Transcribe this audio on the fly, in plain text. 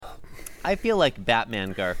I feel like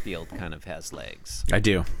Batman Garfield kind of has legs. I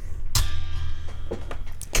do.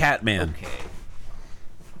 Catman. Okay.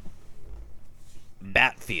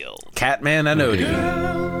 Batfield. Catman and Odie.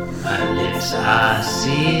 My lips are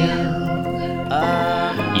sealed.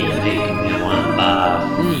 You make me want to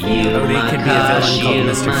barf. Odie could be a villain called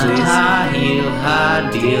Mr. Fleas. High heel, high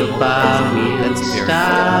deal, bar wheel, That's very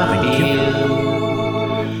stop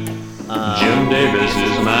Jim Davis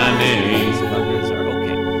is my These name. fuckers are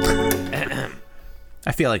okay.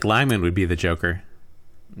 I feel like Lyman would be the Joker.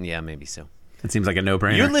 Yeah, maybe so. It seems like a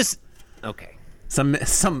no-brainer. You're listening. Okay. Some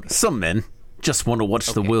men just want to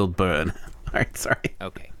watch the Okay. world burn. All right, sorry.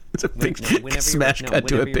 Okay. It's a big whenever smash you're- cut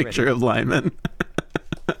to a whenever you're picture ready. of Lyman.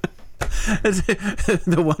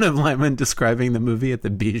 The one of Lyman describing the movie at the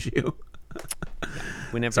Bijou.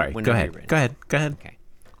 Whenever. Sorry, whenever go you're ahead. ready. Go ahead. Go ahead. Okay.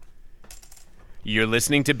 You're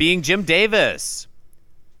listening to Being Jim Davis.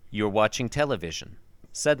 You're watching television.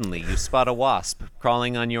 Suddenly, you spot a wasp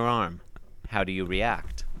crawling on your arm. How do you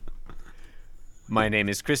react? My name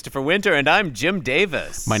is Christopher Winter, and I'm Jim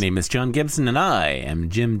Davis. My name is John Gibson, and I am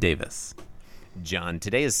Jim Davis. John,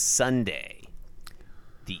 today is Sunday,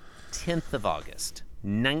 the 10th of August,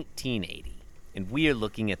 1980, and we are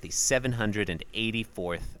looking at the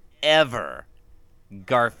 784th ever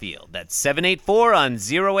Garfield. That's 784 on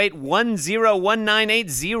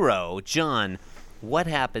 08101980. John, what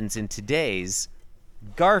happens in today's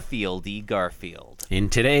Garfield-y Garfield? In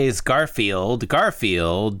today's Garfield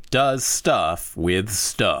does stuff with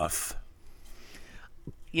stuff.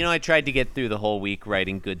 You know, I tried to get through the whole week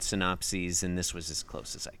writing good synopses, and this was as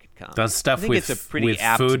close as I could come. Does stuff I think with, it's a pretty with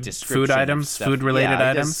apt food description of items, stuff. food-related Yeah, he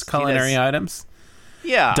items, does- he culinary does- items?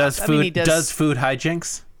 Yeah. Does I food mean, he does food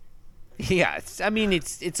hijinks? Yeah,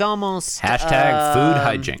 it's almost Hashtag food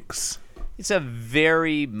hijinks. It's a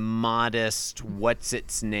very modest what's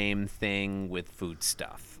its name thing with food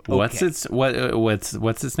stuff. What's Okay. what's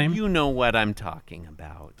its name? You know what I'm talking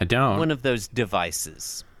about. I don't. One of those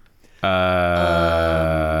devices.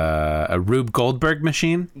 A Rube Goldberg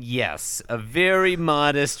machine? Yes, a very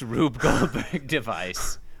modest Rube Goldberg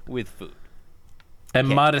device with food. A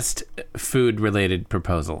modest food-related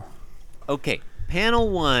proposal. Okay, panel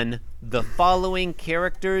 1, the following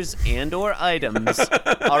characters and or items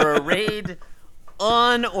are arrayed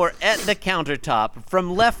on or at the countertop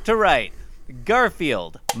from left to right.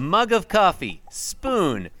 Garfield, mug of coffee,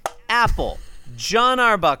 spoon, apple, John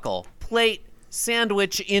Arbuckle, plate,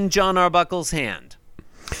 sandwich in John Arbuckle's hand.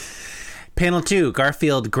 Panel 2,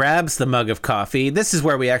 Garfield grabs the mug of coffee. This is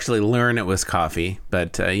where we actually learn it was coffee,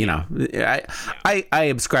 but you know, I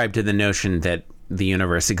subscribe to the notion that the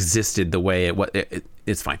universe existed the way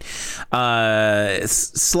it's fine.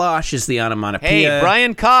 Slosh is the onomatopoeia. Hey,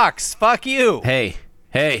 Brian Cox, fuck you. Hey,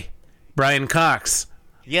 Brian Cox.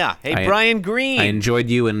 Yeah, hey, Brian Green. I enjoyed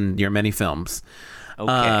you in your many films.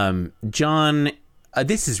 Okay. John,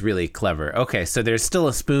 this is really clever. Okay, so there's still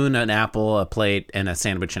a spoon, an apple, a plate, and a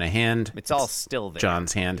sandwich in a hand. It's all still there.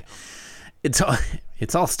 John's hand. It's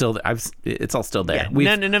all still there. It's all still there.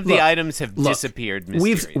 Yeah, none of the items have disappeared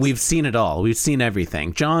mysteriously. We've seen it all. We've seen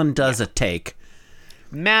everything. John does a take.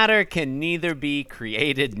 Matter can neither be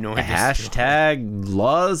created nor destroyed. Hashtag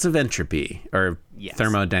laws of entropy or Yes.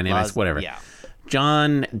 thermodynamics, Laws- whatever. yeah.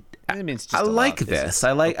 John, I mean, it's just I a law like of this. physics.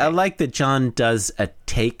 I like that John does a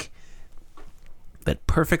take that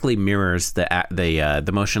perfectly mirrors the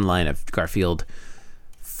motion line of Garfield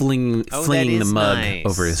flinging the mug nice.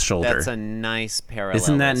 over his shoulder. That's a nice parallel.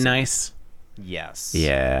 Isn't that nice? Yes.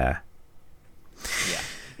 Yeah. Yeah.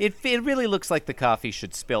 It really looks like the coffee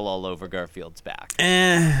should spill all over Garfield's back.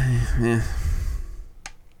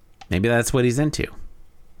 Maybe that's what he's into.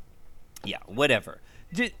 Yeah, whatever.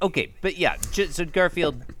 Okay, but yeah, so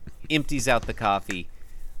Garfield empties out the coffee.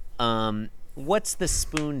 What's the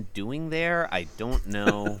spoon doing there? I don't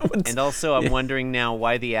know. And also, I'm wondering now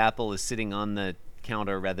why the apple is sitting on the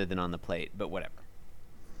counter rather than on the plate, but whatever.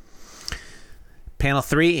 Panel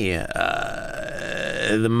 3,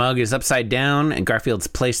 the mug is upside down, and Garfield's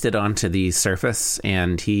placed it onto the surface,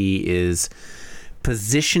 and he is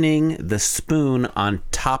positioning the spoon on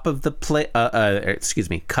top of the plate.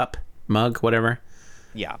 Cup, mug, whatever.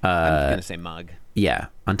 Yeah, I'm going to say mug. Yeah,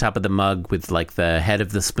 on top of the mug with like the head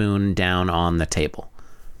of the spoon down on the table.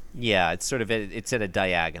 Yeah, it's sort of it's at a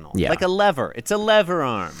diagonal, Yeah. like a lever. It's a lever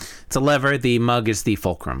arm. It's a lever. The mug is the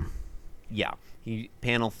fulcrum. Yeah.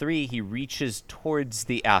 Panel 3, he reaches towards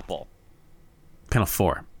the apple. Panel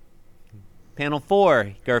 4. Panel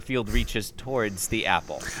 4, Garfield reaches towards the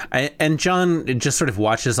apple. And John just sort of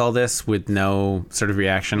watches all this with no sort of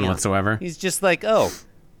reaction Yeah. whatsoever. He's just like, oh,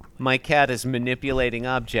 My cat is manipulating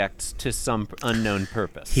objects to some unknown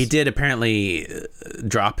purpose. He did apparently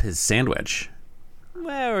drop his sandwich.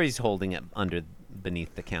 Well, or he's holding it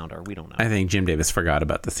beneath the counter. We don't know. I think Jim Davis forgot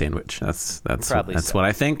about the sandwich. That's Probably so. what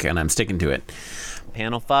I think, and I'm sticking to it.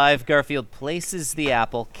 Panel 5, Garfield places the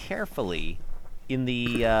apple carefully in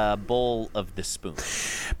the bowl of the spoon.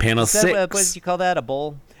 Panel Is that, 6. what did you call that? A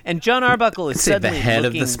bowl? And John Arbuckle is Say the suddenly head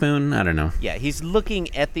looking, of the spoon? I don't know. Yeah, he's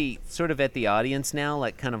looking at the audience now,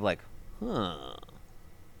 like kind of like, huh.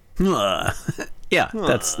 Yeah,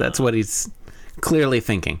 that's what he's clearly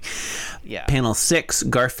thinking. Yeah. Panel 6,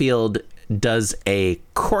 Garfield does a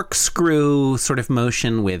corkscrew sort of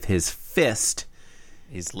motion with his fist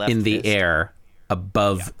His left in the fist. air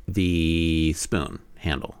above the spoon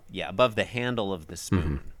handle. Yeah, above the handle of the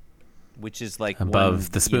spoon, which is like Above one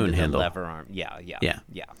the spoon end of handle. The lever arm. Yeah.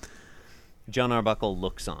 Yeah. John Arbuckle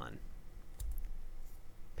looks on.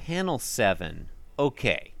 Panel 7.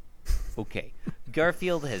 Okay.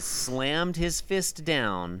 Garfield has slammed his fist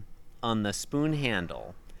down on the spoon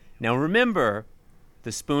handle. Now remember,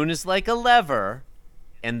 the spoon is like a lever,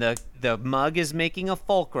 and the mug is making a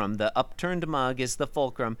fulcrum. The upturned mug is the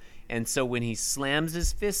fulcrum. And so when he slams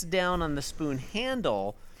his fist down on the spoon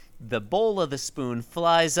handle, the bowl of the spoon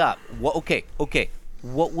flies up. Okay.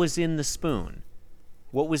 What was in the spoon?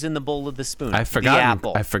 What was in the bowl of the spoon? I've forgotten. The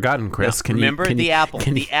apple. I've forgotten, Chris. No, remember the apple.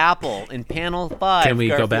 Can The apple in panel 5. Can we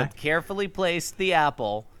go Garfield back? carefully placed the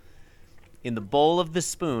apple in the bowl of the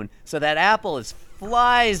spoon, so that apple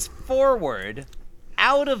flies forward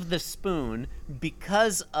out of the spoon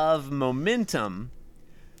because of momentum.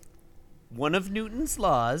 One of Newton's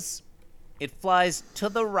laws. It flies to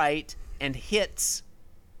the right and hits.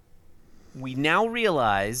 We now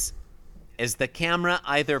realize, as the camera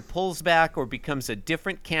either pulls back or becomes a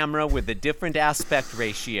different camera with a different aspect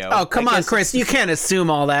ratio. Oh, come I on, guess Chris. You can't assume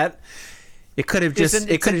all that. It could have just.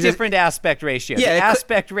 It's a different aspect ratio. Yeah, the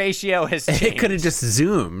aspect ratio has changed. It could have just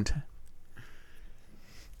zoomed.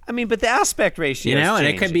 I mean, but the aspect ratio. You know, is and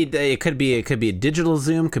it could be a digital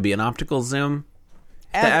zoom, could be an optical zoom.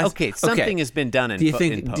 Something has been done in Do you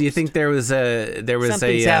post. think there was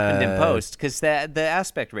Something's happened in post because the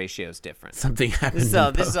aspect ratio is different. Something happened.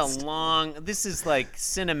 This is like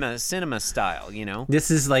cinema style. You know.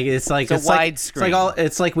 This is like it's widescreen.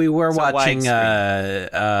 It's like we were watching widescreen.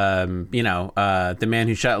 The Man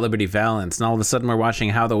Who Shot Liberty Valance, and all of a sudden we're watching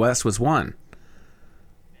How the West Was Won.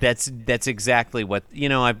 That's exactly what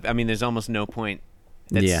I mean. There's almost no point.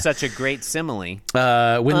 That's such a great simile.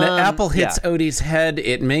 When the apple hits Odie's head,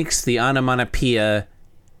 it makes the onomatopoeia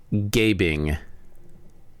gaping.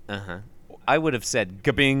 I would have said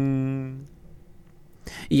gabing.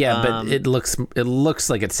 Yeah, but it looks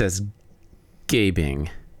like it says gaping.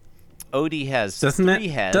 Odie has Doesn't three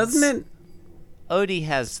it? heads. Doesn't it? Odie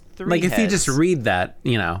has three Like heads. if you just read that,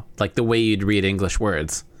 like the way you'd read English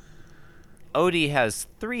words. Odie has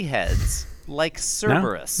 3 heads, like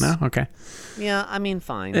Cerberus. No? Okay. Yeah, I mean,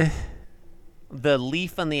 fine. The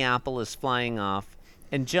leaf on the apple is flying off.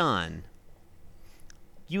 And John,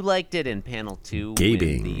 you liked it in panel 2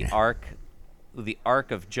 Gaping. when the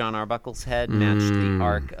arc of John Arbuckle's head matched the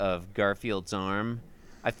arc of Garfield's arm.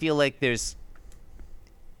 I feel like it's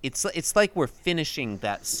like we're finishing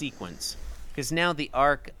that sequence, because now the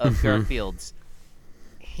arc of Garfield's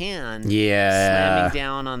hand slamming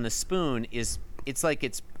down on the spoon it's like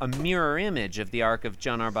it's a mirror image of the arc of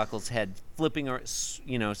John Arbuckle's head flipping or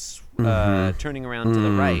turning around to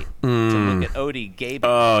the right to look at Odie gaping.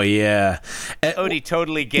 Oh yeah. Odie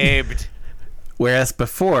totally gaped. Whereas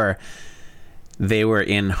before they were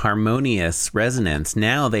in harmonious resonance,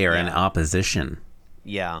 now they are in opposition.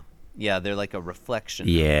 Yeah, they're like a reflection.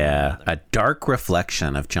 Yeah, a dark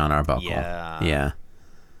reflection of John Arbuckle. Yeah.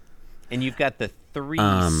 And you've got the 3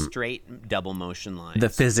 straight double motion lines. The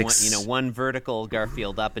physics. One vertical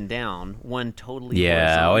Garfield up and down, one totally Yeah,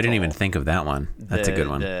 horizontal. I didn't even think of that one. That's a good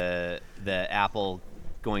one. The apple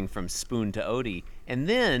going from spoon to Odie. And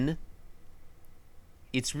then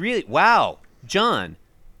it's really, wow, John,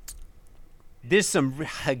 there's some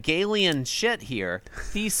Hegelian shit here.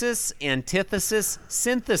 Thesis, antithesis,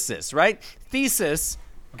 synthesis, right? Thesis,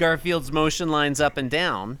 Garfield's motion lines up and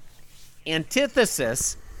down.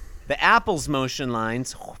 Antithesis, the apple's motion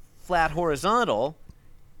lines flat horizontal.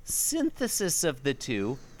 Synthesis of the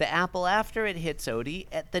two, the apple after it hits Odie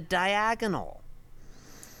at the diagonal.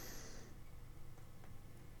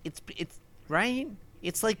 It's right.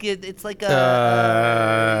 It's like a the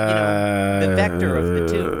vector of the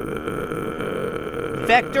two.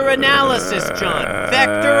 Vector analysis, John.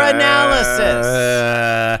 Vector analysis.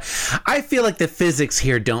 I feel like the physics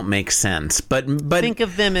here don't make sense, but think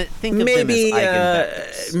of them as maybe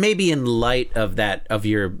eigenvectors. maybe in light of that of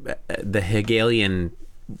your the Hegelian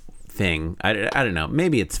thing, I don't know.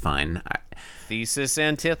 Maybe it's fine. Thesis,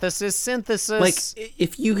 antithesis, synthesis. Like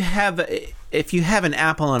if you have an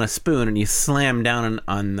apple on a spoon and you slam down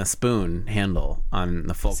on the spoon handle on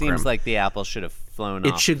the fulcrum, seems like the apple should have flown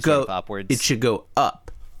it off should sort go of upwards. It should go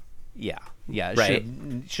up. Yeah. It Right.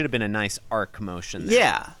 should have been a nice arc motion there.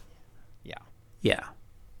 Yeah. Yeah.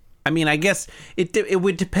 I mean, I guess it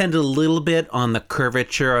would depend a little bit on the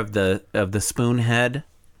curvature of the spoon head.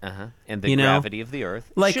 And the gravity of the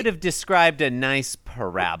Earth. Like- Should have described a nice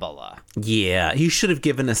parabola. Yeah, he should have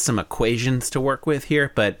given us some equations to work with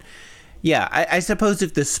here, but yeah, I suppose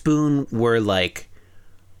if the spoon were like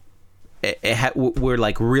were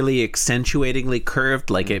like really accentuatingly curved,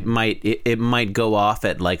 like it might go off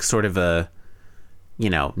at like sort of a,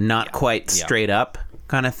 not quite straight up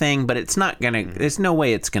kind of thing, but it's not gonna. There's no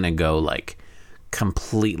way it's gonna go like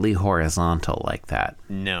completely horizontal like that.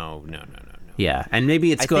 No. Yeah, and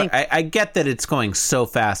maybe it's going. think- I get that it's going so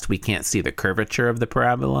fast we can't see the curvature of the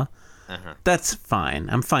parabola. That's fine.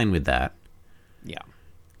 I'm fine with that. Yeah.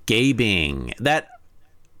 Gabing.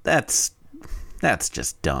 That's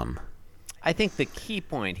just dumb. I think the key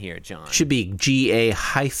point here, John. Should be GA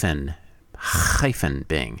hyphen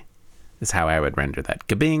bing. Is how I would render that.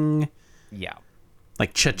 Gabing. Yeah.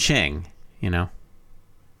 Like cha-ching,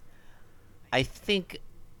 I think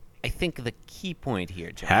the key point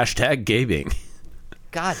here, John. Hashtag gabing.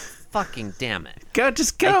 God fucking damn it.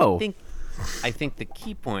 Just go. I think the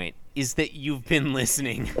key point is that you've been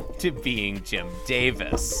listening to Being Jim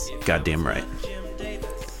Davis. Goddamn right.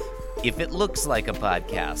 If it looks like a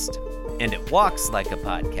podcast, and it walks like a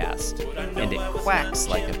podcast, and it quacks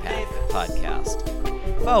like a podcast,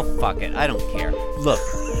 oh, fuck it. I don't care. Look,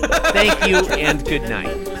 thank you and good night.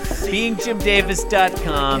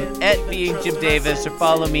 BeingJimDavis.com, at BeingJimDavis, or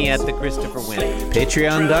follow me at the Christopher Wynn.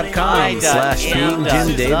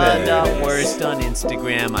 Patreon.com/BeingJimDavis. Worst on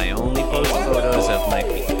Instagram. I only post photos of my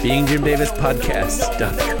feet.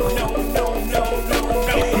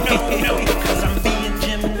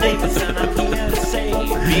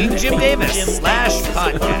 BeingJimDavisPodcast.com. Being Jim Davis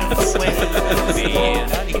 /podcast.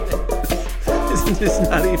 It's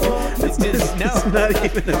not even.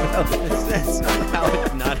 It's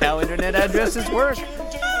not how internet addresses work.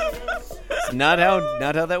 It's not how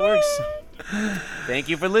that works. Thank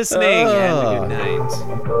you for listening and good night.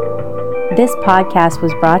 This podcast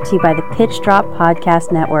was brought to you by the Pitch Drop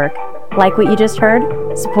Podcast Network. Like what you just heard?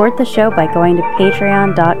 Support the show by going to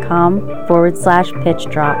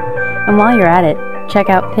patreon.com/pitchdrop. And while you're at it, check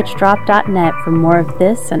out pitchdrop.net for more of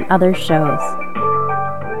this and other shows.